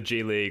at the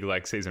G League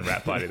season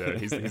rap party though.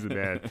 He's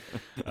the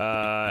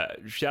man.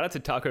 Shout out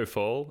to Taco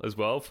Fall as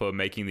well for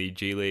making the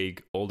G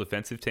League all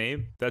defensive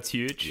team. That's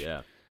huge.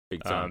 Yeah.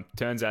 Big time.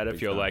 Turns out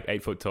if you're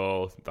 8 foot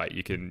tall,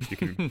 you can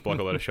block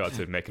a lot of shots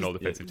and make an all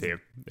defensive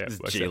team. Yeah,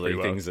 G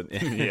League things.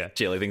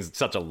 G League things.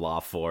 Such a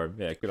laugh for him.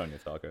 Yeah, good on you,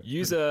 Taco.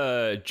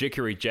 User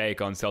Jickery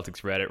Jake on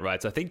Celtics Reddit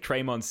writes, I think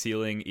Tremont's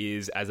ceiling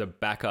is as a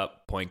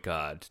backup point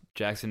guard.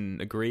 Jackson,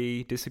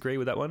 agree, disagree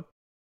with that one?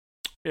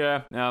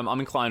 Yeah, I'm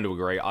inclined to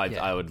agree.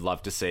 I would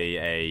love to see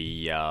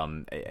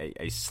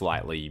a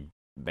slightly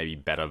maybe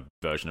better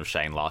version of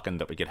Shane Larkin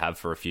that we could have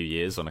for a few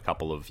years on a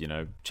couple of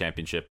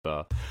championship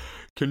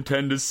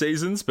contenders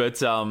seasons, but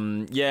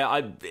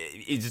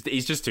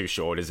he's just too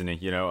short, isn't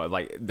he?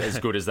 As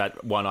good as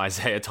that one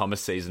Isaiah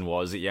Thomas season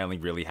was, he only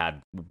really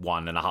had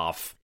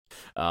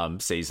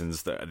 1.5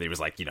 seasons that he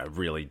was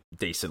really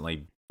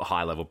decently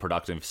high level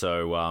productive.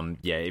 So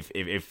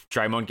if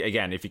Tremont,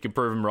 again, if you could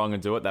prove him wrong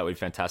and do it, that would be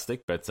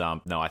fantastic. But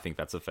no, I think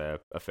that's a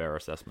fair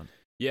assessment.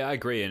 Yeah, I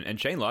agree. And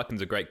Shane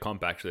Larkin's a great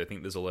comp, actually. I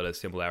think there's a lot of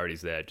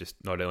similarities there, just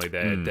not only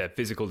their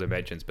physical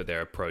dimensions, but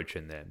their approach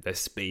and their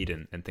speed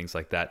and things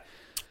like that.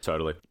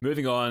 Totally.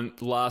 Moving on,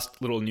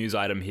 last little news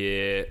item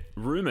here.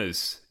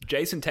 Rumors.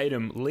 Jason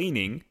Tatum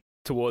leaning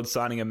towards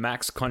signing a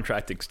max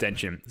contract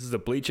extension. This is a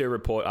Bleacher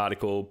Report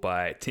article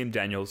by Tim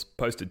Daniels,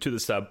 posted to the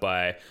sub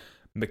by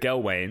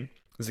Miguel Wayne.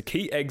 There's a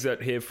key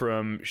excerpt here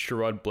from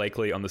Sherrod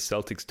Blakely on the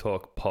Celtics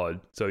Talk pod.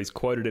 So he's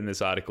quoted in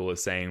this article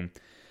as saying,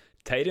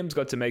 Tatum's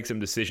got to make some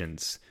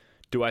decisions.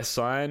 Do I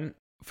sign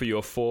for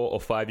your 4 or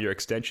 5 year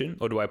extension,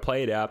 or do I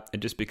play it out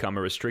and just become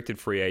a restricted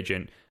free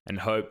agent and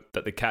hope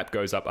that the cap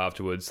goes up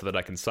afterwards so that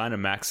I can sign a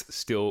max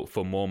still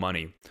for more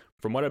money?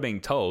 From what I'm being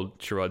told,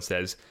 Sherrod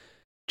says,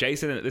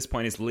 Jason at this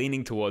point is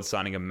leaning towards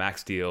signing a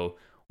max deal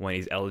when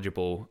he's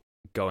eligible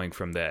going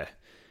from there.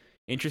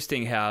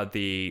 Interesting how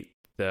the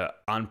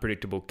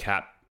unpredictable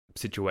cap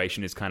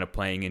situation is kind of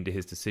playing into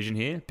his decision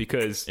here,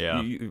 because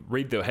you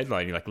read the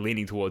headline, you're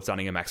leaning towards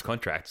signing a max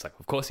contract. It's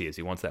of course he is.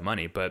 He wants that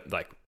money, but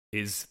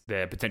is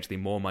there potentially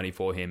more money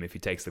for him if he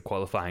takes the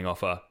qualifying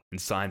offer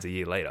and signs a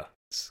year later?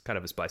 It's kind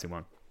of a spicy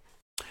one.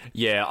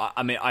 Yeah,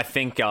 I mean, I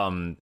think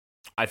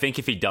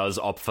if he does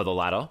opt for the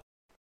latter,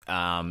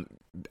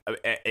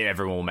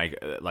 everyone will make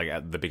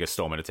the biggest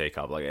storm in a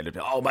teacup.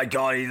 Oh my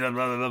god, he's blah,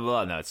 blah, blah,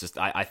 blah. No, it's just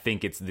I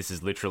think this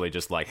is literally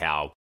just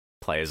how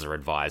players are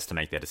advised to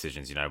make their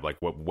decisions,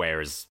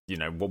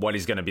 what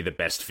is going to be the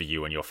best for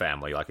you and your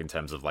family, in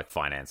terms of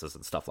finances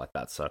and stuff like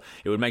that. So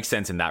it would make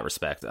sense in that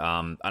respect.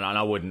 And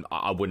I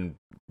wouldn't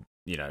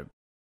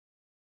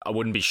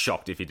be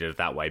shocked if he did it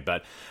that way.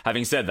 But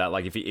having said that,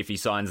 if he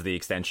signs the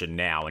extension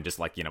now and just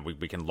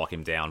we can lock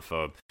him down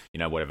for,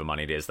 whatever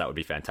money it is, that would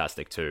be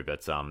fantastic too.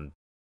 But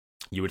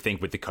you would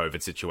think with the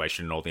COVID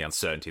situation and all the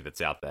uncertainty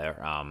that's out there,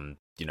 I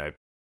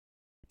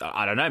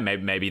don't know,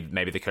 maybe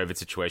the COVID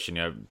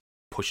situation,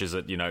 pushes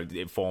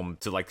it, form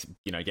to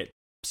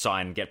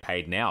get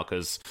paid now,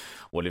 because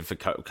what if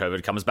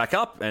COVID comes back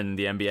up and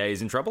the NBA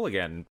is in trouble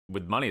again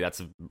with money? That's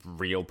a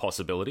real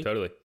possibility.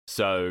 Totally.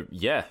 So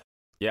yeah,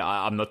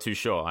 I'm not too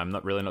sure. I'm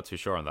not too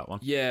sure on that one.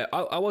 Yeah,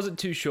 I wasn't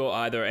too sure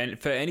either. And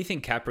for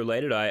anything cap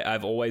related,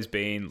 I've always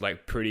been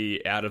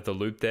pretty out of the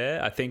loop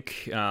there. I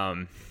think,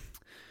 I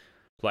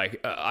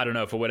don't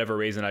know, for whatever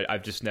reason,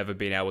 I've just never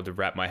been able to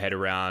wrap my head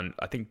around,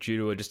 I think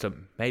due to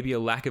maybe a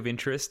lack of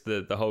interest,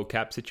 the whole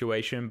cap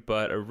situation.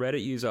 But a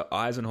Reddit user,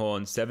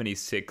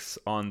 Eisenhorn76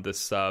 on the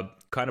sub,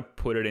 kind of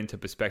put it into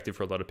perspective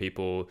for a lot of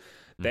people.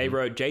 They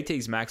wrote,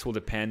 JT's max will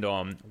depend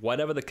on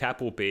whatever the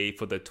cap will be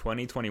for the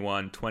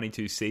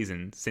 2021-22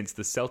 season, since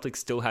the Celtics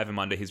still have him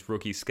under his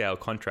rookie scale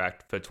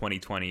contract for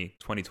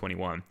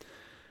 2020-2021.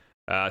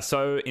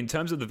 So in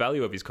terms of the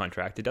value of his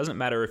contract, it doesn't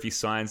matter if he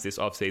signs this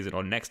offseason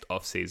or next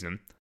offseason.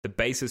 The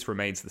basis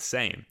remains the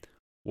same.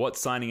 What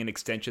signing an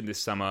extension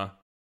this summer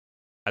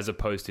as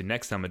opposed to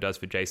next summer does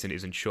for Jason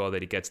is ensure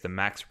that he gets the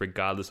max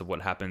regardless of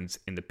what happens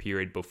in the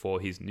period before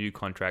his new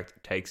contract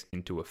takes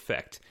into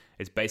effect.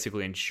 It's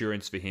basically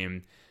insurance for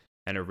him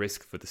and a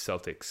risk for the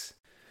Celtics.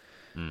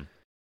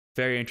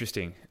 Very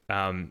interesting.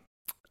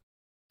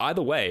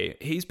 Either way,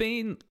 he's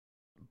been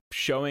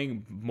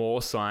showing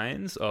more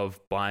signs of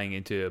buying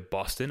into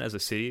Boston as a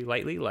city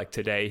lately. Like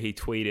today, he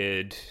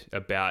tweeted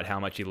about how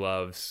much he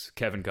loves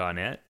Kevin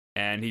Garnett,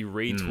 and he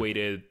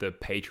retweeted the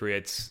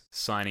Patriots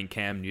signing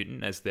Cam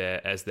Newton as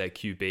their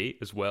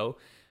QB as well.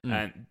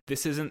 And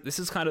this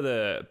is kind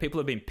of people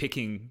have been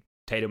picking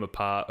Tatum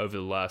apart over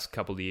the last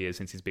couple of years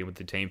since he's been with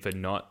the team for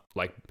not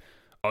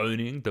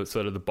owning the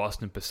sort of the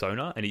Boston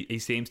persona, and he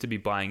seems to be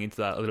buying into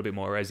that a little bit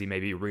more as he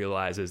maybe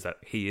realizes that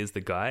he is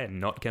the guy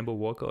and not Kemba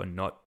Walker and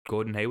not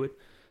Gordon Hayward.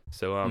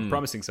 So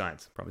promising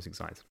signs.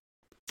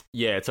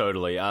 Yeah,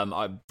 totally.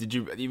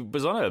 He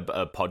was on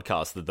a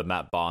podcast, the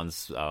Matt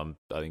Barnes, I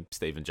think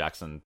Steven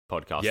Jackson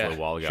podcast a little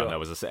while ago. Sure. And there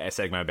was a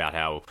segment about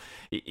how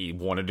he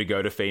wanted to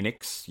go to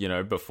Phoenix,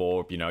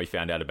 before, he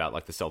found out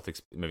about the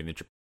Celtics moving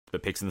the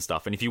picks and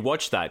stuff. And if you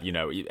watch that,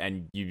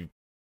 and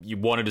you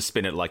wanted to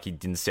spin it like he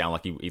didn't sound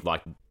like he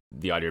liked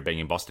the idea of being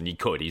in Boston. You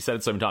could. He said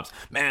it so many times.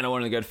 Man, I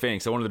wanted to go to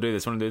Phoenix. I wanted to do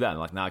this. I wanted to do that.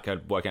 And I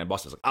could work out in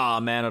Boston. It's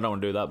man, I don't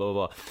want to do that. Blah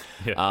blah blah.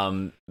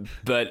 Yeah.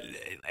 But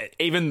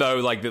even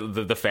though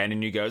the fan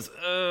in you goes,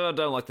 I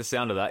don't like the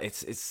sound of that.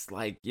 It's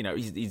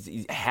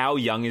he's how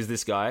young is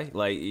this guy?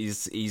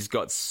 He's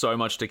got so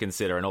much to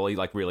consider, and all he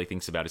really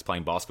thinks about is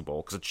playing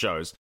basketball, because it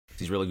shows.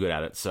 He's really good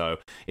at it. So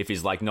if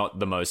he's not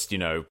the most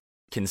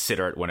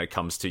considerate when it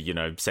comes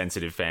to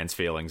sensitive fans'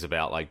 feelings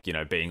about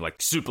being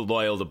super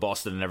loyal to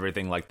Boston and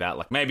everything like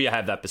that, maybe I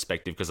have that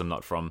perspective because I'm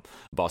not from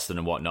Boston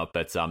and whatnot,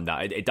 but no,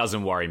 it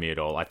doesn't worry me at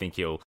all. I think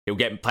he'll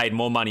get paid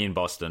more money in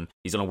Boston.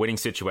 He's in a winning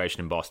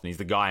situation in Boston. He's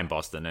the guy in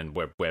Boston, and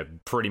we're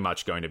pretty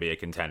much going to be a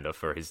contender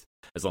for as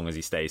long as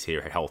he stays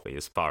here healthy,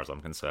 as far as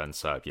I'm concerned.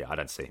 So yeah, I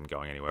don't see him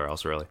going anywhere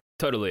else really.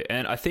 Totally.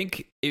 And I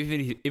think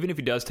even if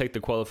he does take the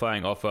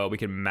qualifying offer, we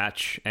can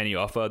match any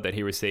offer that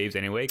he receives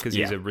anyway, because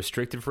he's a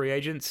restricted free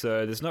agent.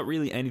 So there's not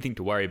really anything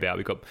to worry about.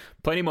 We've got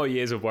plenty more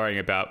years of worrying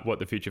about what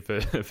the future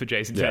for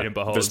Jason Tatum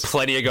beholds. There's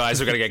plenty of guys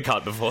who are going to get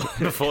cut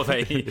before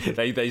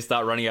they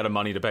start running out of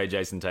money to pay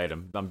Jason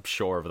Tatum. I'm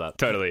sure of that.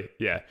 Totally.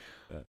 Yeah.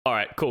 All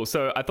right, cool.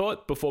 So I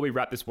thought before we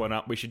wrap this one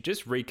up, we should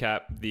just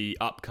recap the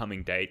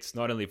upcoming dates,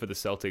 not only for the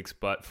Celtics,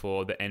 but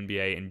for the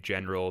NBA in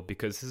general,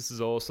 because this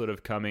is all sort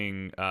of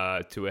coming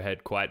to a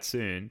head quite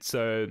soon.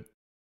 So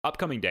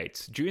upcoming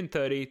dates, June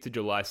 30 to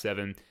July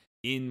 7,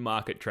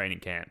 in-market training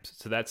camps.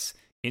 So that's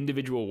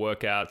individual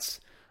workouts.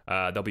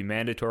 They'll be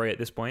mandatory at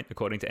this point,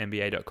 according to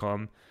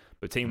NBA.com.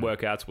 But team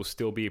workouts will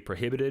still be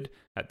prohibited.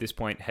 At this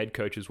point, head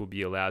coaches will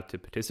be allowed to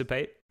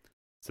participate.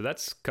 So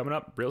that's coming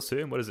up real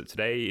soon. What is it?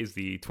 Today is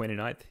the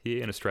 29th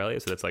here in Australia.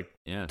 So that's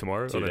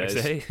tomorrow or the next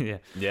day.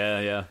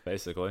 Yeah,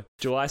 basically.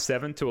 July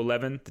 7 to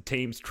 11, the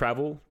teams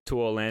travel to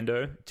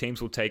Orlando.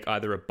 Teams will take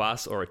either a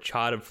bus or a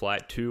chartered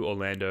flight to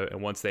Orlando.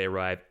 And once they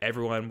arrive,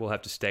 everyone will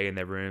have to stay in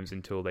their rooms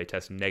until they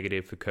test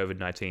negative for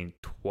COVID-19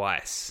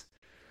 twice.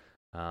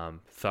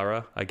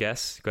 Thorough, I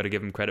guess. Got to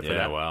give them credit for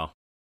that. Yeah, wow.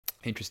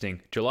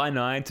 Interesting. July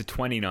 9 to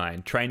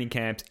 29, training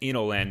camps in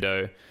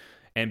Orlando.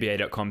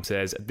 NBA.com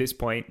says, at this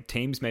point,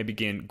 teams may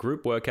begin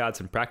group workouts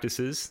and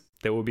practices.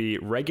 There will be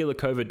regular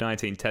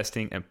COVID-19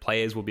 testing, and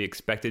players will be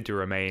expected to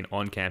remain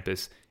on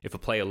campus. If a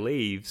player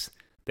leaves,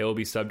 they will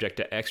be subject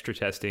to extra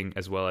testing,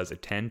 as well as a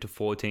 10 to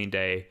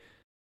 14-day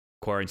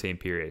quarantine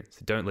period.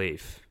 So don't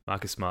leave.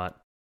 Marcus Smart,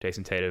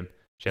 Jason Tatum,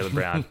 Jaylen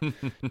Brown,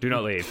 do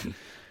not leave.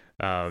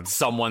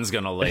 Someone's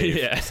gonna leave.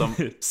 Yeah.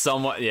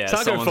 Someone. Yeah.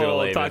 Someone's gonna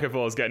leave. Taco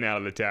Fall's getting out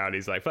of the town.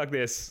 He's like, "Fuck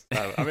this!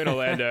 I'm in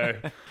Orlando.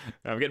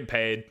 I'm getting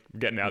paid. I'm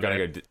getting out there.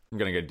 I'm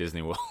gonna go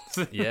Disney World."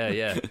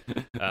 Yeah.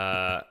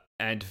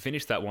 And to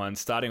finish that one,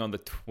 starting on the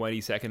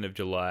 22nd of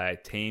July,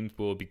 teams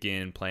will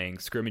begin playing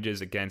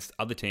scrimmages against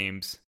other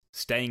teams,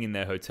 staying in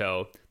their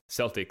hotel.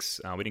 Celtics,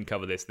 we didn't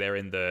cover this. They're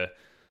in the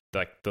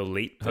like the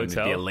elite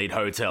hotel. The elite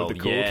hotel. With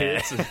the cool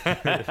kids.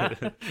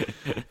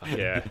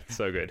 Yeah,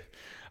 so good.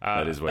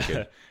 That is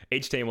wicked.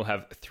 Each team will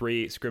have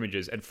 3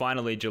 scrimmages. And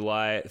finally,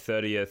 July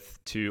 30th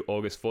to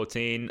August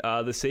 14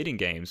 are the seeding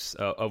games,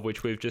 of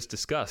which we've just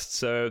discussed.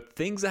 So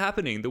things are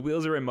happening. The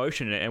wheels are in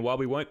motion. And while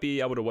we won't be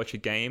able to watch a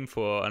game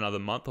for another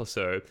month or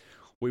so,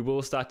 we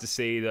will start to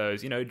see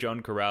those,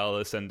 John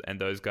Corrales and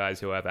those guys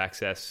who have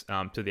access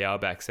to the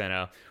Auerbach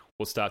Center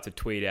will start to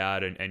tweet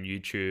out and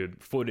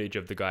YouTube footage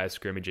of the guys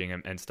scrimmaging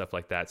and stuff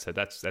like that. So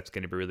that's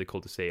going to be really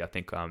cool to see. I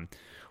think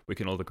we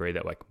can all agree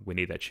that we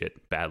need that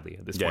shit badly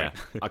at this point.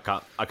 I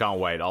can't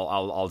wait.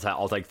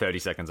 I'll take 30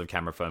 seconds of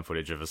camera phone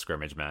footage of a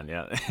scrimmage, man.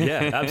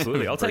 Yeah,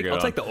 absolutely. I'll take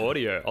the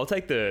audio. I'll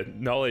take the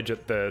knowledge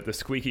that the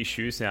squeaky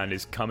shoe sound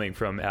is coming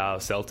from our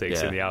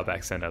Celtics in the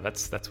Auerbach Center.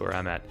 That's where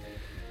I'm at.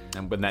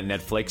 And when that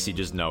Netflix, you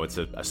just know it's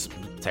a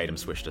Tatum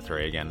swish to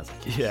 3 again. It's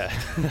like,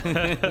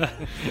 yeah.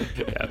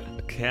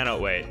 Cannot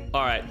wait.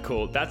 All right,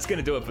 cool. That's going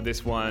to do it for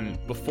this one.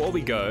 Before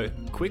we go,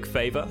 quick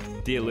favor,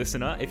 dear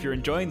listener, if you're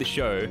enjoying the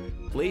show,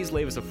 please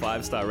leave us a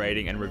 5-star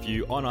rating and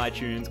review on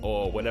iTunes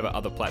or whatever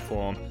other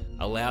platform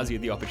allows you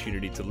the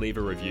opportunity to leave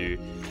a review.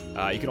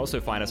 You can also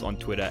find us on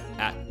Twitter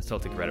at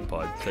Celtic Reddit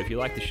Pod. So if you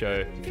like the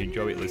show, if you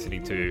enjoy what you're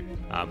listening to,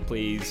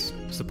 please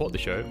support the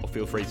show, or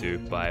feel free to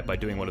by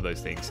doing one of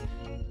those things.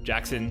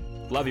 Jackson,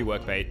 love your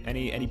work, mate.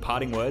 Any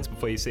parting words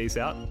before you see us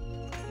out?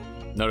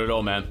 Not at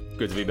all, man.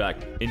 Good to be back.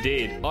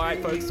 Indeed. All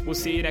right, folks. We'll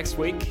see you next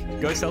week.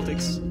 Go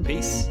Celtics.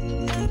 Peace.